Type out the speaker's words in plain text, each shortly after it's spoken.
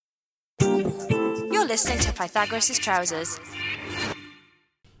listening to Pythagoras' Trousers.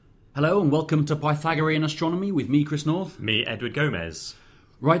 Hello and welcome to Pythagorean Astronomy with me, Chris North. Me, Edward Gomez.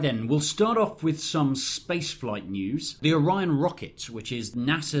 Right then, we'll start off with some spaceflight news. The Orion rocket, which is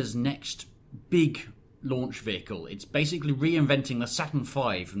NASA's next big launch vehicle, it's basically reinventing the Saturn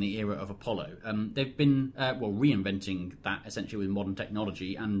V from the era of Apollo. They've been, reinventing that essentially with modern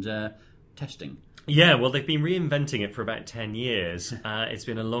technology and testing. Yeah, well, they've been reinventing it for about 10 years. It's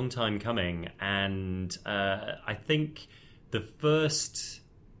been a long time coming, and I think the first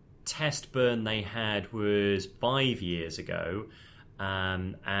test burn they had was 5 years ago,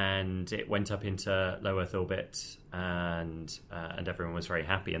 and it went up into low Earth orbit, and everyone was very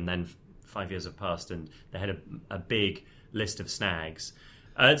happy. And then 5 years have passed, and they had a big list of snags.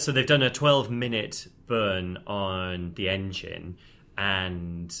 So they've done a 12-minute burn on the engine,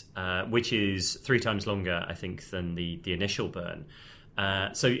 and which is 3 times longer, I think, than the initial burn.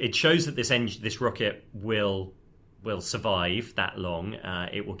 So it shows that this rocket will survive that long.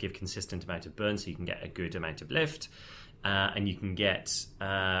 It will give consistent amount of burn, so you can get a good amount of lift, and you can get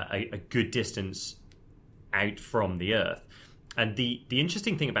a good distance out from the Earth. And the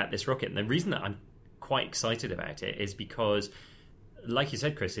interesting thing about this rocket, and the reason that I'm quite excited about it, is because, like you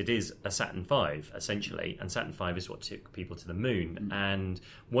said, Chris, it is a Saturn V, essentially, and Saturn V is what took people to the moon. And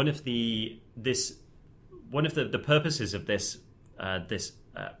one of the purposes of this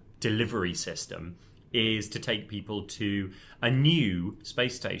delivery system is to take people to a new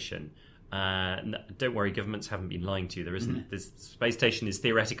space station. Don't worry, governments haven't been lying to you. There isn't. This space station is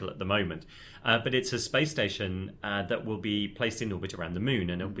theoretical at the moment, but it's a space station that will be placed in orbit around the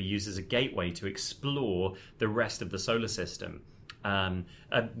moon, and it will be used as a gateway to explore the rest of the solar system.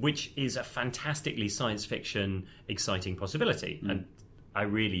 Which is a fantastically science fiction exciting possibility. And I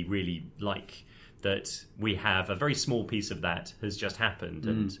really, really like that we have a very small piece of that has just happened,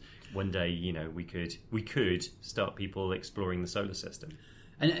 and one day, we could start people exploring the solar system.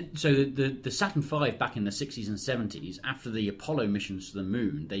 And so the Saturn V back in the 60s and 70s, after the Apollo missions to the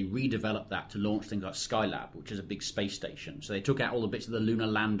moon, they redeveloped that to launch things like Skylab, which is a big space station. So they took out all the bits of the lunar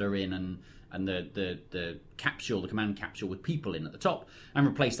lander in and the capsule, the command capsule with people in at the top, and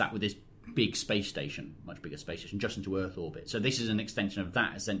replace that with this big space station, much bigger space station, just into Earth orbit. So this is an extension of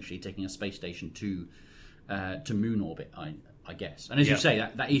that, essentially taking a space station to moon orbit, I guess. And as you say,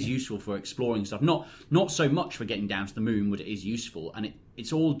 that is useful for exploring stuff. Not so much for getting down to the moon, but it is useful, and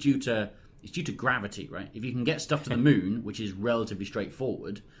it's all due to gravity, right? If you can get stuff to the moon, which is relatively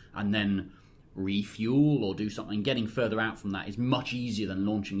straightforward, and then refuel or do something, getting further out from that is much easier than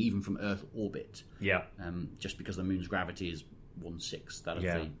launching even from Earth orbit. Yeah. Just because the moon's gravity is 1/6 that of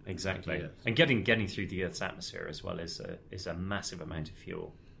the exactly. The Earth. And getting through the Earth's atmosphere as well is a massive amount of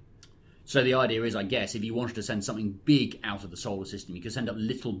fuel. So the idea is, I guess, if you wanted to send something big out of the solar system, you could send up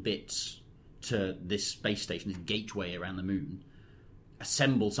little bits to this space station, this gateway around the moon,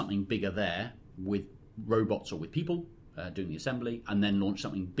 assemble something bigger there with robots or with people doing the assembly, and then launch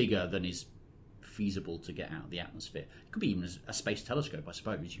something bigger than is feasible to get out of the atmosphere. It could be even a space telescope, I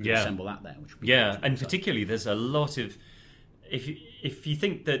suppose. You could assemble that there. Which would be and particularly there's a lot of... If you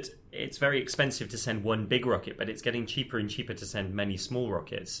think that it's very expensive to send one big rocket, but it's getting cheaper and cheaper to send many small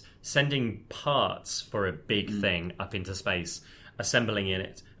rockets, sending parts for a big thing up into space, assembling in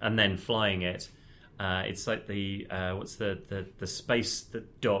it, and then flying it, it's like the space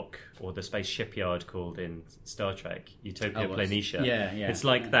dock or the space shipyard called in Star Trek, Utopia Planitia. It's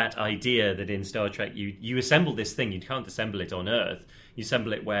like that idea that in Star Trek you assemble this thing, you can't assemble it on Earth, you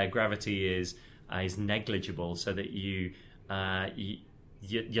assemble it where gravity is negligible, so that you're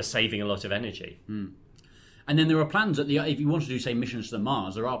saving a lot of energy. And then there are plans if you want to do, say, missions to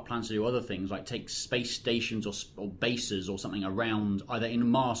Mars, there are plans to do other things, like take space stations or bases or something around either in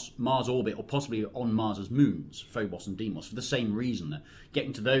Mars orbit or possibly on Mars's moons, Phobos and Deimos, for the same reason that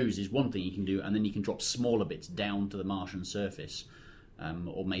getting to those is one thing you can do, and then you can drop smaller bits down to the Martian surface,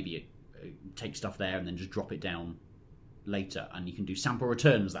 or maybe take stuff there and then just drop it down later, and you can do sample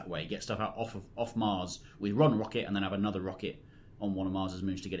returns that way, get stuff out off Mars with one rocket and then have another rocket on one of Mars's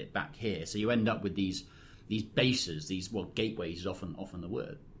moons to get it back here. So you end up with these bases, gateways is often the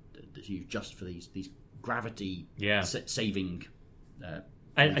word that's used just for these gravity saving.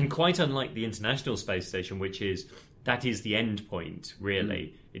 And quite unlike the International Space Station, which is the end point,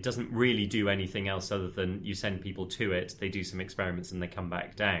 really. It doesn't really do anything else other than you send people to it, they do some experiments and they come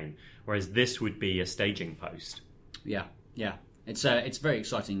back down. Whereas this would be a staging post. Yeah. It's a very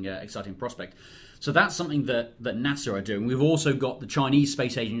exciting prospect. So that's something that NASA are doing. We've also got the Chinese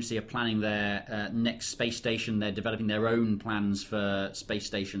Space Agency are planning their next space station. They're developing their own plans for space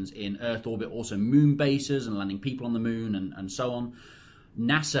stations in Earth orbit, also moon bases and landing people on the moon and so on.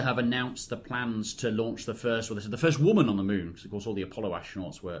 NASA have announced the plans to launch the first woman on the moon, because of course all the Apollo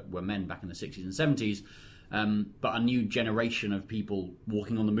astronauts were men back in the 60s and 70s, but a new generation of people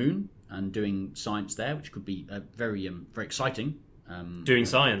walking on the moon and doing science there, which could be very exciting. Doing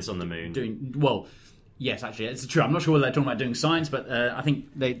science on the moon. Yes, actually, it's true. I'm not sure whether they're talking about doing science, but I think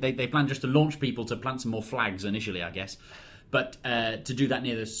they plan just to launch people to plant some more flags initially, I guess. But to do that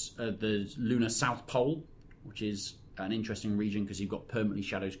near the lunar South Pole, which is an interesting region because you've got permanently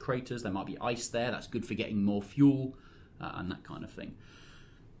shadowed craters. There might be ice there. That's good for getting more fuel and that kind of thing.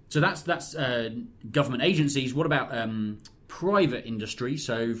 So that's government agencies. What about private industry?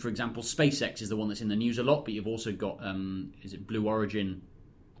 So, for example, SpaceX is the one that's in the news a lot, but you've also got, is it Blue Origin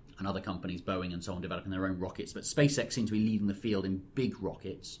and other companies, Boeing and so on, developing their own rockets. But SpaceX seems to be leading the field in big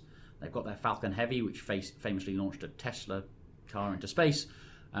rockets. They've got their Falcon Heavy, which famously launched a Tesla car into space.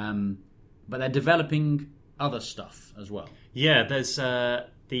 But they're developing other stuff as well. Yeah, there's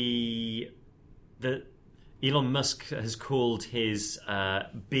the Elon Musk has called his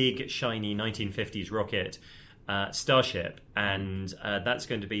big shiny 1950s rocket Starship, and that's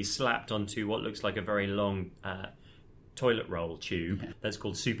going to be slapped onto what looks like a very long toilet roll tube that's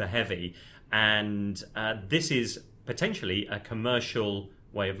called Super Heavy, and this is potentially a commercial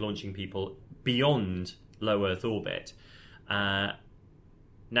way of launching people beyond low Earth orbit. Now,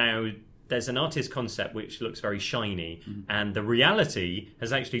 there's an artist concept which looks very shiny, and the reality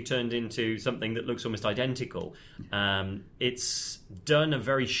has actually turned into something that looks almost identical. It's done a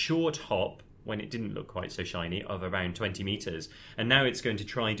very short hop when it didn't look quite so shiny, of around 20 meters, and now it's going to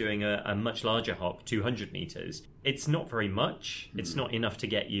try doing a much larger hop, 200 meters. It's not very much. It's not enough to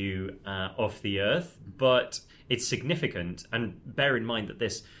get you off the Earth, but it's significant. And bear in mind that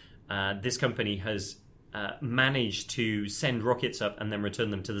this company has managed to send rockets up and then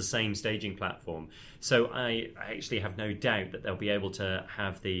return them to the same staging platform. So I actually have no doubt that they'll be able to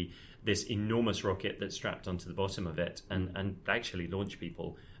have this enormous rocket that's strapped onto the bottom of it and actually launch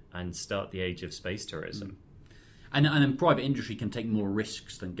people and start the age of space tourism. And then private industry can take more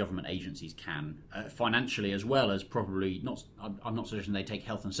risks than government agencies can, financially as well as probably not. I'm not suggesting they take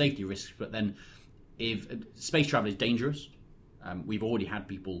health and safety risks, but then if space travel is dangerous, we've already had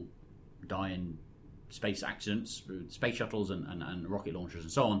people die in space accidents, space shuttles and rocket launchers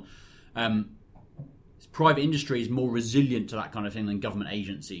and so on. Private industry is more resilient to that kind of thing than government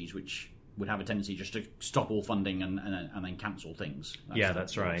agencies, which would have a tendency just to stop all funding and then cancel things.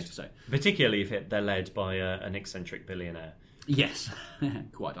 That's right. So, particularly if they're led by an eccentric billionaire. Yes,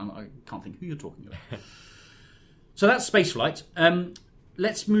 quite. I can't think who you're talking about. So that's spaceflight.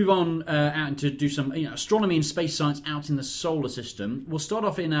 Let's move on out and to do some astronomy and space science out in the solar system. We'll start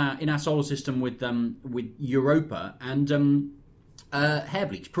off in our solar system with Europa and hair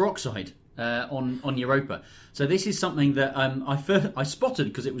bleach, peroxide on Europa. So this is something that I spotted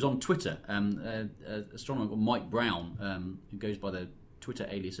because it was on Twitter. Astronomer called Mike Brown, who goes by the Twitter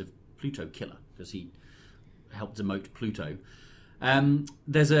alias of Pluto Killer because he helped demote Pluto.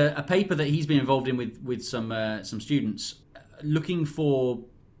 There's a paper that he's been involved in with some students looking for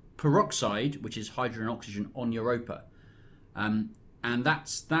peroxide, which is hydrogen and oxygen, on Europa. And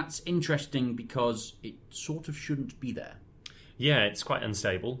that's interesting because it sort of shouldn't be there. Yeah, it's quite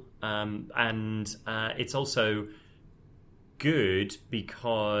unstable. And it's also good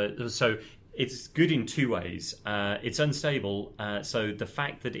because... So it's good in two ways. It's unstable, so the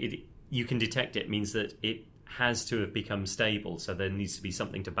fact that you can detect it means that it has to have become stable. So there needs to be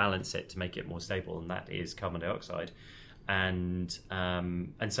something to balance it to make it more stable, and that is carbon dioxide. And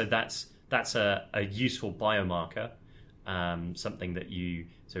so that's a useful biomarker, something that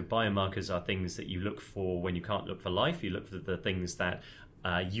so biomarkers are things that you look for when you can't look for life. You look for the things that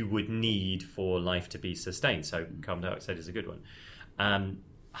you would need for life to be sustained. So carbon dioxide is a good one.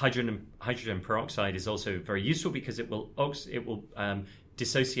 Hydrogen peroxide is also very useful because it will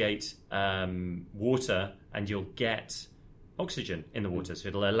dissociate water, and you'll get oxygen in the water. So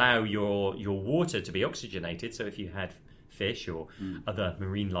it'll allow your water to be oxygenated. So if you had fish or other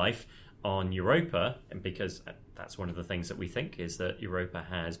marine life on Europa, and because that's one of the things that we think is that Europa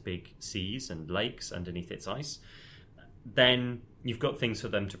has big seas and lakes underneath its ice, then you've got things for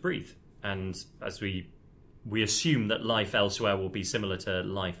them to breathe. And as we assume that life elsewhere will be similar to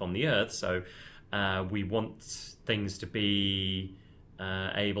life on the Earth, so we want things to be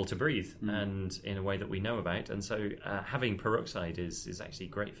able to breathe and in a way that we know about. And so having peroxide is actually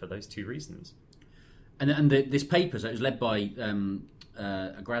great for those two reasons. And this paper, so it was led by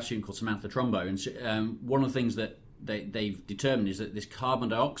a grad student called Samantha Trumbo, and one of the things that they've determined is that this carbon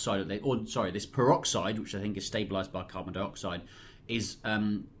dioxide, this peroxide, which I think is stabilised by carbon dioxide, is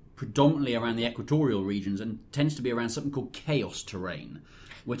predominantly around the equatorial regions and tends to be around something called chaos terrain,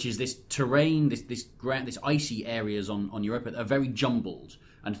 which is this terrain, this icy areas on Europa that are very jumbled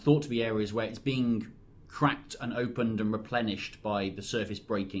and thought to be areas where it's being cracked and opened and replenished by the surface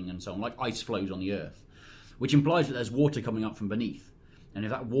breaking and so on, like ice flows on the Earth, which implies that there's water coming up from beneath. And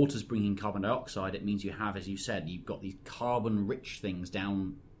if that water's bringing carbon dioxide, it means you have, as you said, you've got these carbon-rich things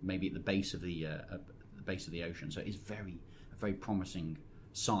down maybe at the base of the ocean. So it's a very promising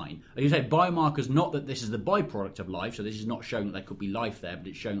sign. As you say, biomarkers, not that this is the byproduct of life, so this is not showing that there could be life there, but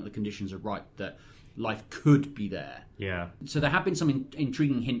it's showing that the conditions are right, that life could be there. Yeah. So there have been some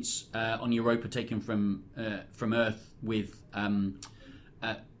intriguing hints on Europa taken from Earth with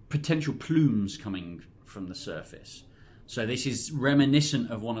potential plumes coming from the surface. So this is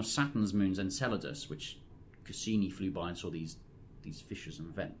reminiscent of one of Saturn's moons, Enceladus, which Cassini flew by and saw these fissures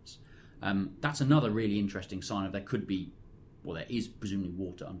and vents. That's another really interesting sign of there could be, well, there is presumably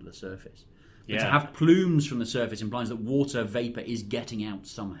water under the surface. But to have plumes from the surface implies that water vapor is getting out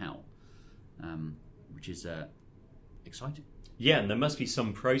somehow, which is exciting. Yeah, and there must be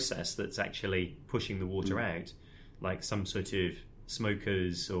some process that's actually pushing the water out, like some sort of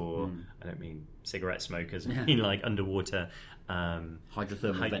smokers, or I don't mean cigarette smokers, I mean like underwater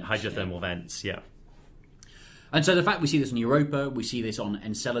hydrothermal vents. Yeah. And so the fact we see this on Europa, we see this on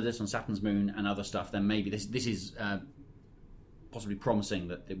Enceladus, on Saturn's moon, and other stuff, then maybe this is possibly promising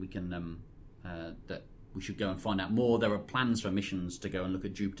that we can that we should go and find out more. There are plans for missions to go and look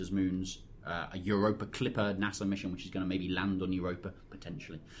at Jupiter's moons, a Europa Clipper NASA mission, which is going to maybe land on Europa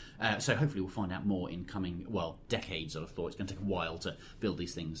potentially. So hopefully we'll find out more in coming decades. I'd have thought it's going to take a while to build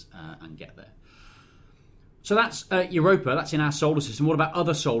these things and get there. So that's Europa, that's in our solar system. What about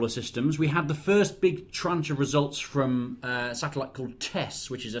other solar systems? We had the first big tranche of results from a satellite called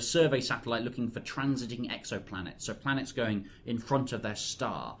TESS, which is a survey satellite looking for transiting exoplanets, so planets going in front of their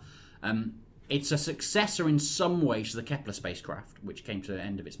star. It's a successor in some ways to the Kepler spacecraft, which came to the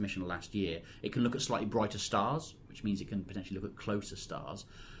end of its mission last year. It can look at slightly brighter stars, which means it can potentially look at closer stars.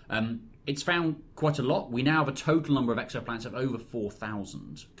 It's found quite a lot. We now have a total number of exoplanets of over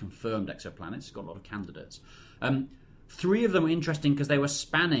 4,000 confirmed exoplanets. It's got a lot of candidates. 3 of them were interesting because they were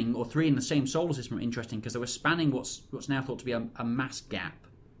spanning, or 3 in the same solar system were interesting because they were spanning what's now thought to be a mass gap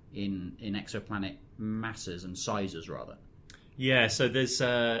in exoplanet masses and sizes, rather. Yeah, so there's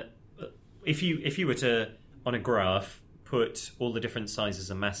if you were to, on a graph, put all the different sizes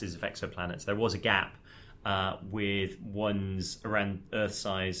and masses of exoplanets, there was a gap with ones around Earth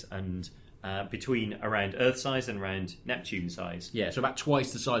size and between around Earth size and around Neptune size. Yeah, so about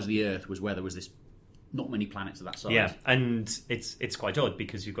twice the size of the Earth was where there was this, not many planets of that size. Yeah, and it's quite odd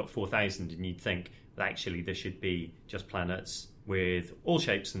because you've got 4,000 and you'd think that actually there should be just planets with all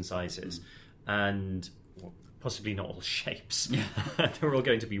shapes and sizes, and possibly not all shapes. Yeah. They're all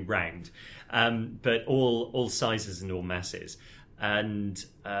going to be round, but all sizes and all masses. And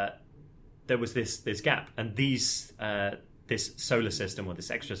there was this gap, and this solar system, or this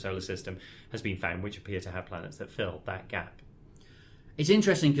extrasolar system, has been found, which appear to have planets that fill that gap. It's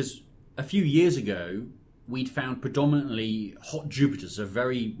interesting because a few years ago we'd found predominantly hot Jupiters, so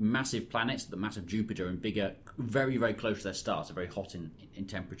very massive planets, the mass of Jupiter and bigger, very, very close to their star, so very hot in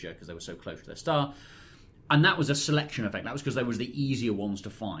temperature because they were so close to their star. And that was a selection effect. That was because they were the easier ones to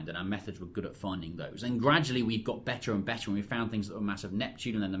find, and our methods were good at finding those. And gradually we've got better and better, and we found things that were mass of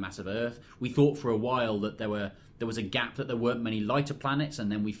Neptune and then the mass of Earth. We thought for a while that there was a gap, that there weren't many lighter planets, and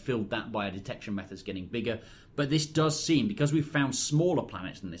then we filled that by our detection methods getting bigger. But this does seem, because we've found smaller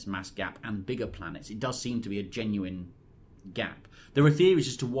planets than this mass gap and bigger planets, it does seem to be a genuine gap. There are theories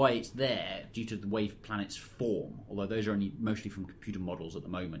as to why it's there due to the way planets form, although those are only mostly from computer models at the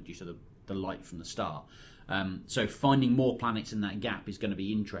moment due to the light from the star. So finding more planets in that gap is going to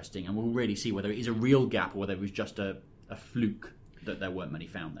be interesting, and we'll really see whether it is a real gap or whether it was just a fluke that there weren't many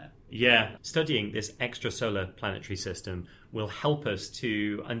found there. Yeah, studying this extrasolar planetary system will help us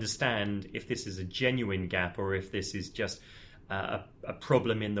to understand if this is a genuine gap or if this is just a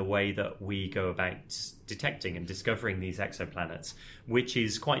problem in the way that we go about detecting and discovering these exoplanets, which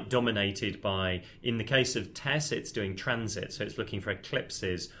is quite dominated by, in the case of TESS, it's doing transit, so it's looking for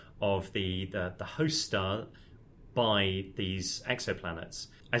eclipses of the host star by these exoplanets.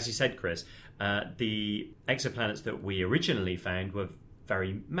 As you said, Chris, the exoplanets that we originally found were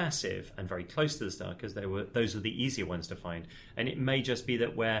very massive and very close to the star because those were the easier ones to find. And it may just be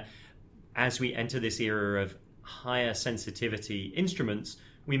that as we enter this era of higher sensitivity instruments,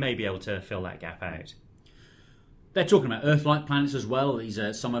 we may be able to fill that gap out. They're talking about Earth-like planets as well.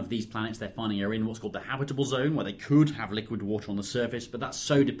 Some of these planets they're finding are in what's called the habitable zone, where they could have liquid water on the surface, but that's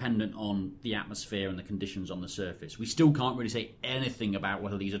so dependent on the atmosphere and the conditions on the surface. We still can't really say anything about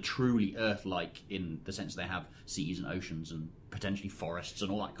whether these are truly Earth-like in the sense they have seas and oceans and potentially forests and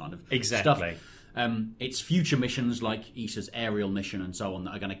all that kind of stuff. It's future missions like ESA's Ariel mission and so on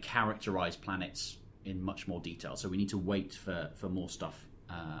that are going to characterize planets in much more detail. So we need to wait for more stuff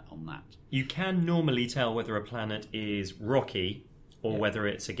on that. You can normally tell whether a planet is rocky or whether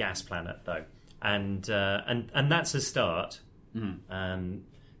it's a gas planet, though, and that's a start.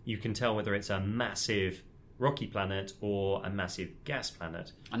 You can tell whether it's a massive rocky planet or a massive gas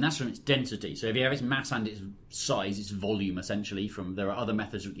planet, and that's from its density. So if you have its mass and its size, its volume, essentially. There are other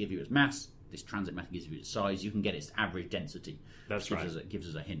methods that give you its mass. This transit method gives you its size. You can get its average density. That's right. It gives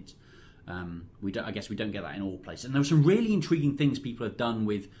us a hint. I guess we don't get that in all places. And there were some really intriguing things people have done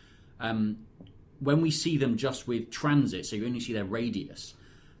with when we see them just with transit, so you only see their radius.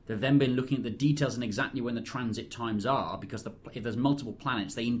 They've then been looking at the details and exactly when the transit times are, because if there's multiple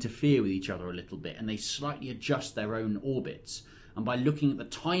planets, they interfere with each other a little bit and they slightly adjust their own orbits. And by looking at the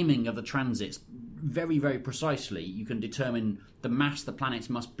timing of the transits very, very precisely, you can determine the mass the planets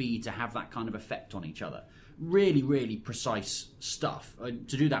must be to have that kind of effect on each other. Really, really precise stuff. To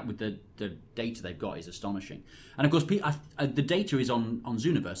do that with the data they've got is astonishing. And of course, the data is on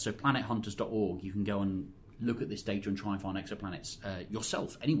Zooniverse, so planethunters.org. You can go and look at this data and try and find exoplanets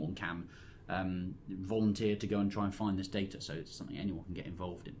yourself. Anyone can volunteer to go and try and find this data, so it's something anyone can get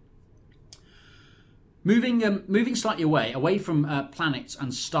involved in. Moving slightly away from planets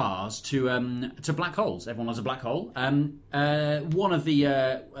and stars to black holes. Everyone loves a black hole. One of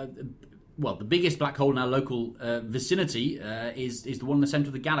the biggest black hole in our local vicinity is the one in the centre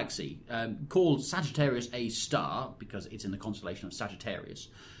of the galaxy, called Sagittarius A star because it's in the constellation of Sagittarius,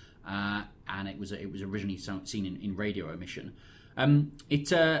 and it was originally seen in radio emission. I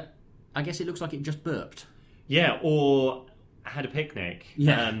guess it looks like it just burped. Yeah, or had a picnic.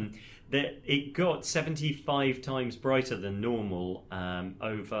 Yeah. It got 75 times brighter than normal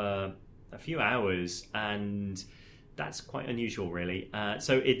over a few hours, and that's quite unusual, really.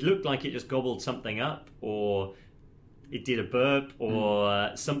 So it looked like it just gobbled something up, or it did a burp,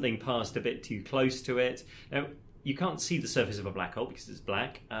 or something passed a bit too close to it. Now, you can't see the surface of a black hole because it's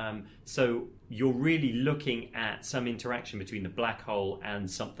black, so you're really looking at some interaction between the black hole and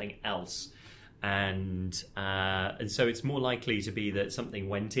something else. And so it's more likely to be that something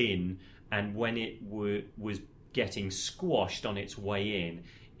went in, and when it was getting squashed on its way in,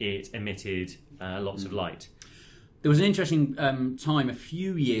 it emitted lots of light. There was an interesting time a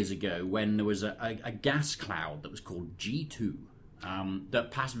few years ago when there was a gas cloud that was called G2 that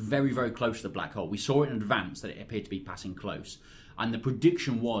passed very, very close to the black hole. We saw it in advance that it appeared to be passing close. And the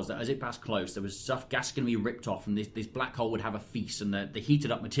prediction was that as it passed close, there was gas going to be ripped off, and this black hole would have a feast, and the heated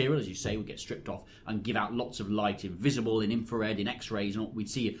up material, as you say, would get stripped off and give out lots of light, visible in infrared, in X-rays, and we'd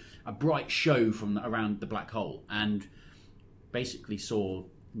see a bright show from around the black hole, and basically saw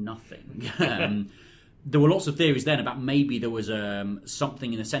nothing. There were lots of theories then about maybe there was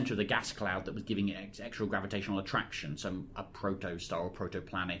something in the centre of the gas cloud that was giving it extra gravitational attraction, a protostar or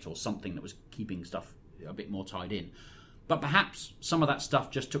protoplanet or something that was keeping stuff a bit more tied in. But perhaps some of that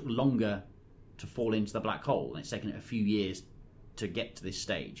stuff just took longer to fall into the black hole, and it's taken it a few years to get to this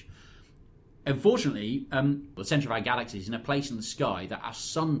stage. Unfortunately, the centre of our galaxy is in a place in the sky that our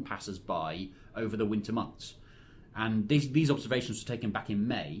sun passes by over the winter months. And these observations were taken back in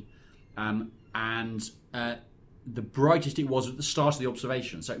May, and the brightest it was at the start of the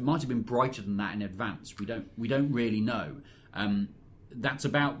observation. So it might have been brighter than that in advance. We don't really know. That's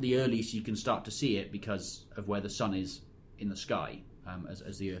about the earliest you can start to see it because of where the sun is in the sky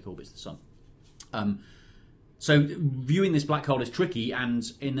as the Earth orbits the sun. So viewing this black hole is tricky, and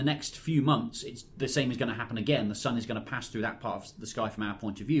in the next few months, the same is going to happen again. The sun is going to pass through that part of the sky from our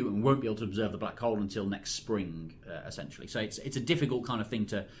point of view, and we won't be able to observe the black hole until next spring, essentially. So it's a difficult kind of thing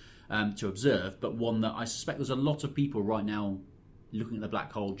to observe, but one that I suspect there's a lot of people right now looking at the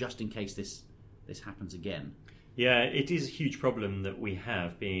black hole just in case this happens again. Yeah, it is a huge problem that we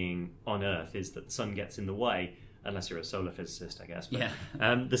have being on Earth, is that the sun gets in the way, unless you're a solar physicist, I guess. But,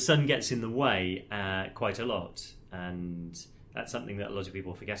 yeah. The sun gets in the way quite a lot, and that's something that a lot of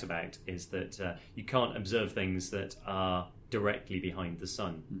people forget about, is that you can't observe things that are directly behind the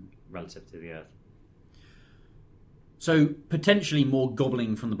sun relative to the Earth. So potentially more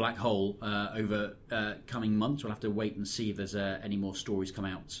gobbling from the black hole over coming months. We'll have to wait and see if there's any more stories come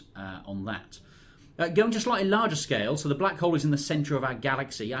out on that. Going to slightly larger scale, so the black hole is in the centre of our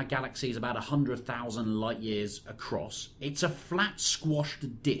galaxy. Our galaxy is about 100,000 light years across. It's a flat,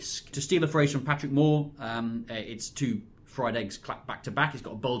 squashed disk. To steal a phrase from Patrick Moore, it's two fried eggs clapped back to back. It's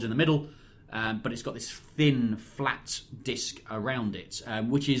got a bulge in the middle, but it's got this thin, flat disk around it,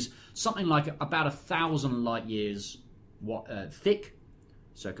 which is something like about 1,000 light years thick.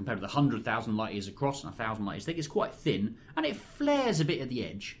 So compared to the 100,000 light years across and 1,000 light years thick, it's quite thin, and it flares a bit at the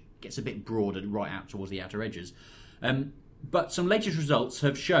edge. Gets a bit broader right out towards the outer edges. But some latest results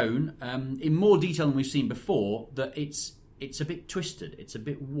have shown, in more detail than we've seen before, that it's a bit twisted, it's a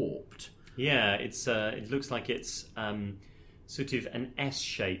bit warped. Yeah, it looks like it's sort of an S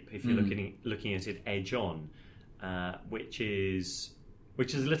shape if you're looking at it edge on, which is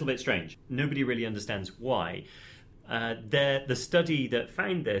a little bit strange. Nobody really understands why. The study that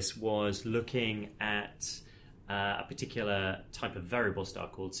found this was looking at a particular type of variable star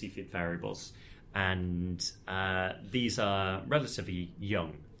called Cepheid variables, and these are relatively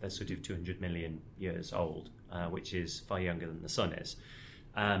young. They're sort of 200 million years old, which is far younger than the Sun is.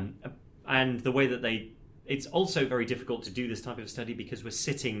 And the way that it's also very difficult to do this type of study because we're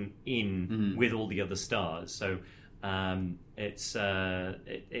sitting in with all the other stars. So it's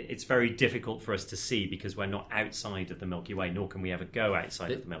very difficult for us to see because we're not outside of the Milky Way, nor can we ever go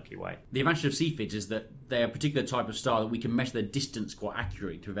outside of the Milky Way. The advantage of Cepheids is that they're a particular type of star that we can measure their distance quite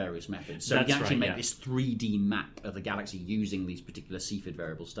accurately through various methods. So we can actually make this 3D map of the galaxy using these particular Cepheid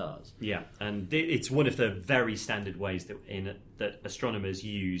variable stars. Yeah, and it's one of the very standard ways that astronomers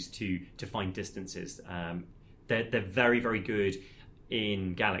use to find distances. They're very, very good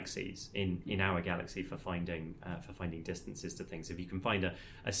in galaxies, in our galaxy, for finding distances to things. If you can find a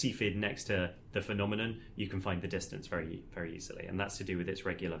Cepheid next to the phenomenon, you can find the distance very, very easily, and that's to do with its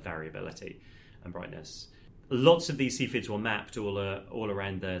regular variability and brightness. Lots of these Cepheids were mapped all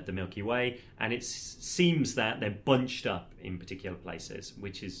around the Milky Way, and it seems that they're bunched up in particular places,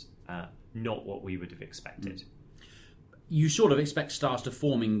 which is not what we would have expected. You sort of expect stars to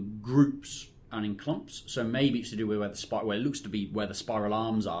form in groups and in clumps, so maybe it's to do with where it looks to be where the spiral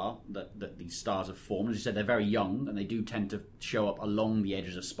arms are that these stars have formed. As you said, they're very young, and they do tend to show up along the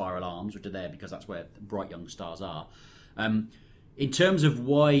edges of spiral arms, which are there because that's where bright young stars are. In terms of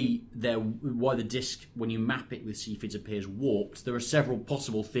why the disk, when you map it with Cepheids, appears warped, there are several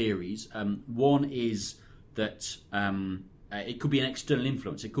possible theories. One is that it could be an external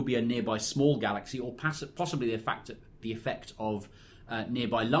influence. It could be a nearby small galaxy, or possibly the effect of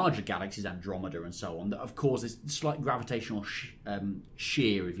nearby larger galaxies, Andromeda and so on, that have caused this slight gravitational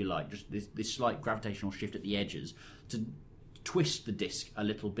shear, if you like, just this slight gravitational shift at the edges to twist the disk a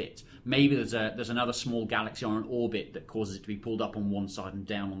little bit. Maybe there's another small galaxy on an orbit that causes it to be pulled up on one side and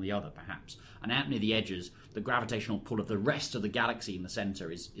down on the other, perhaps. And out near the edges, the gravitational pull of the rest of the galaxy in the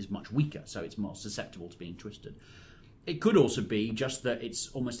centre is much weaker, so it's more susceptible to being twisted. It could also be just that it's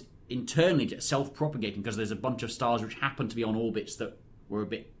almost internally self-propagating because there's a bunch of stars which happen to be on orbits that were a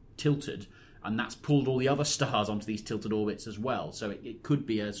bit tilted, and that's pulled all the other stars onto these tilted orbits as well. So it could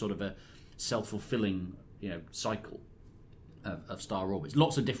be a sort of a self-fulfilling, cycle of star orbits.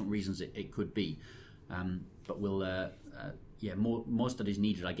 Lots of different reasons it could be, but we'll more studies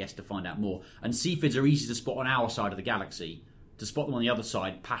needed, I guess, to find out more. And Cepheids are easy to spot on our side of the galaxy. To spot them on the other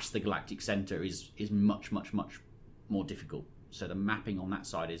side, past the galactic centre, is much, much, much more difficult. So the mapping on that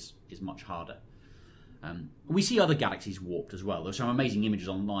side is much harder. We see other galaxies warped as well. There's some amazing images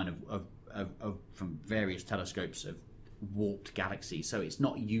online of from various telescopes of warped galaxies. So it's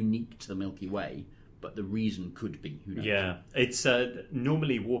not unique to the Milky Way, but the reason could be. Who knows? Yeah, it's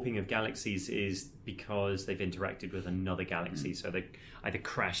normally warping of galaxies is because they've interacted with another galaxy. So they either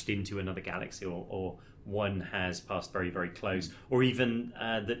crashed into another galaxy or one has passed very, very close, or even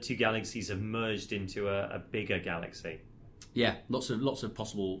that two galaxies have merged into a bigger galaxy. Yeah, lots of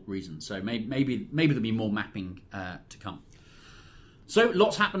possible reasons. So maybe there'll be more mapping to come. So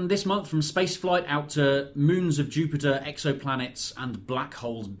lots happened this month, from spaceflight out to moons of Jupiter, exoplanets, and black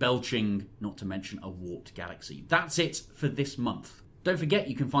holes belching, not to mention a warped galaxy. That's it for this month. Don't forget,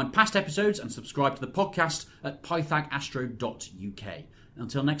 you can find past episodes and subscribe to the podcast at pythagastro.uk.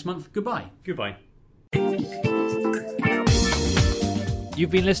 Until next month, goodbye. Goodbye. You've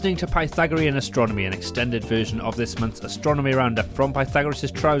been listening to Pythagorean Astronomy, an extended version of this month's Astronomy Roundup from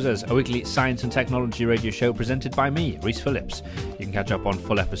Pythagoras' Trousers, a weekly science and technology radio show presented by me, Rhys Phillips. You can catch up on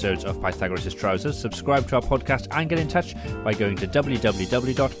full episodes of Pythagoras' Trousers, subscribe to our podcast, and get in touch by going to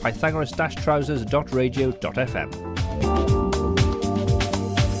www.pythagoras-trousers.radio.fm.